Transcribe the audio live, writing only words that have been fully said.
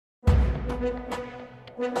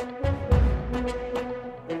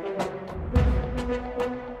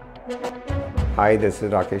Hi, this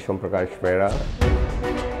is Rakeysh Omprakash Mehra.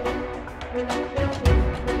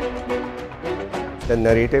 The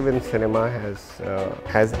narrative in cinema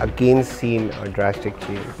has again seen a drastic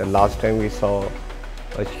change. The last time we saw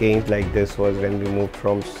a change like this was when we moved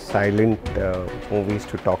from silent movies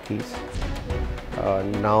to talkies.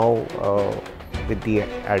 Now, with the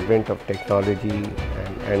advent of technology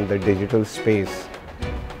and the digital space,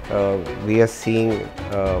 we are seeing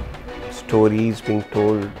stories being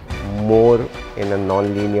told more in a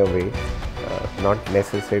non-linear way. Not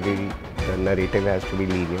necessarily the narrative has to be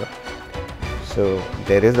linear. So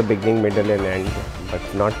there is a beginning, middle and end, but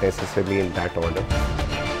not necessarily in that order.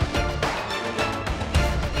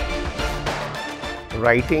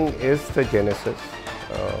 Writing is the genesis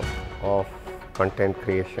of content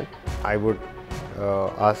creation. I would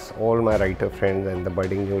ask all my writer friends and the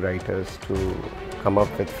budding new writers to come up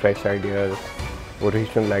with fresh ideas,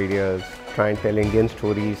 original ideas, try and tell Indian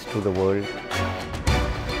stories to the world.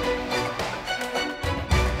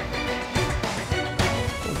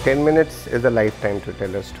 So 10 minutes is a lifetime to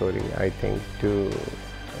tell a story. I think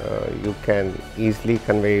you can easily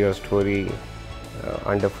convey your story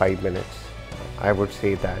under 5 minutes. I would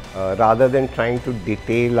say that rather than trying to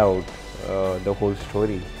detail out the whole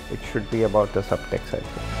story, it should be about the subtext, I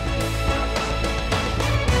think.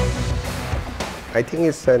 I think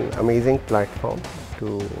it's an amazing platform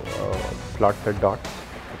to plot the dots.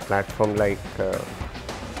 A platform like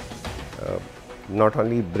not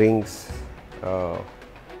only brings the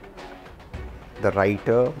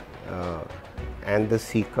writer and the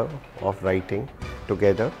seeker of writing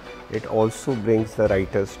together, it also brings the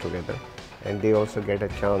writers together, and they also get a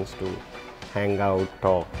chance to hang out,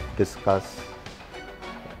 talk, discuss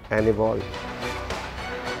and evolve.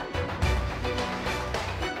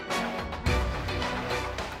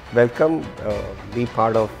 Welcome, be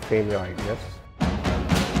part of Frame Your Ideas.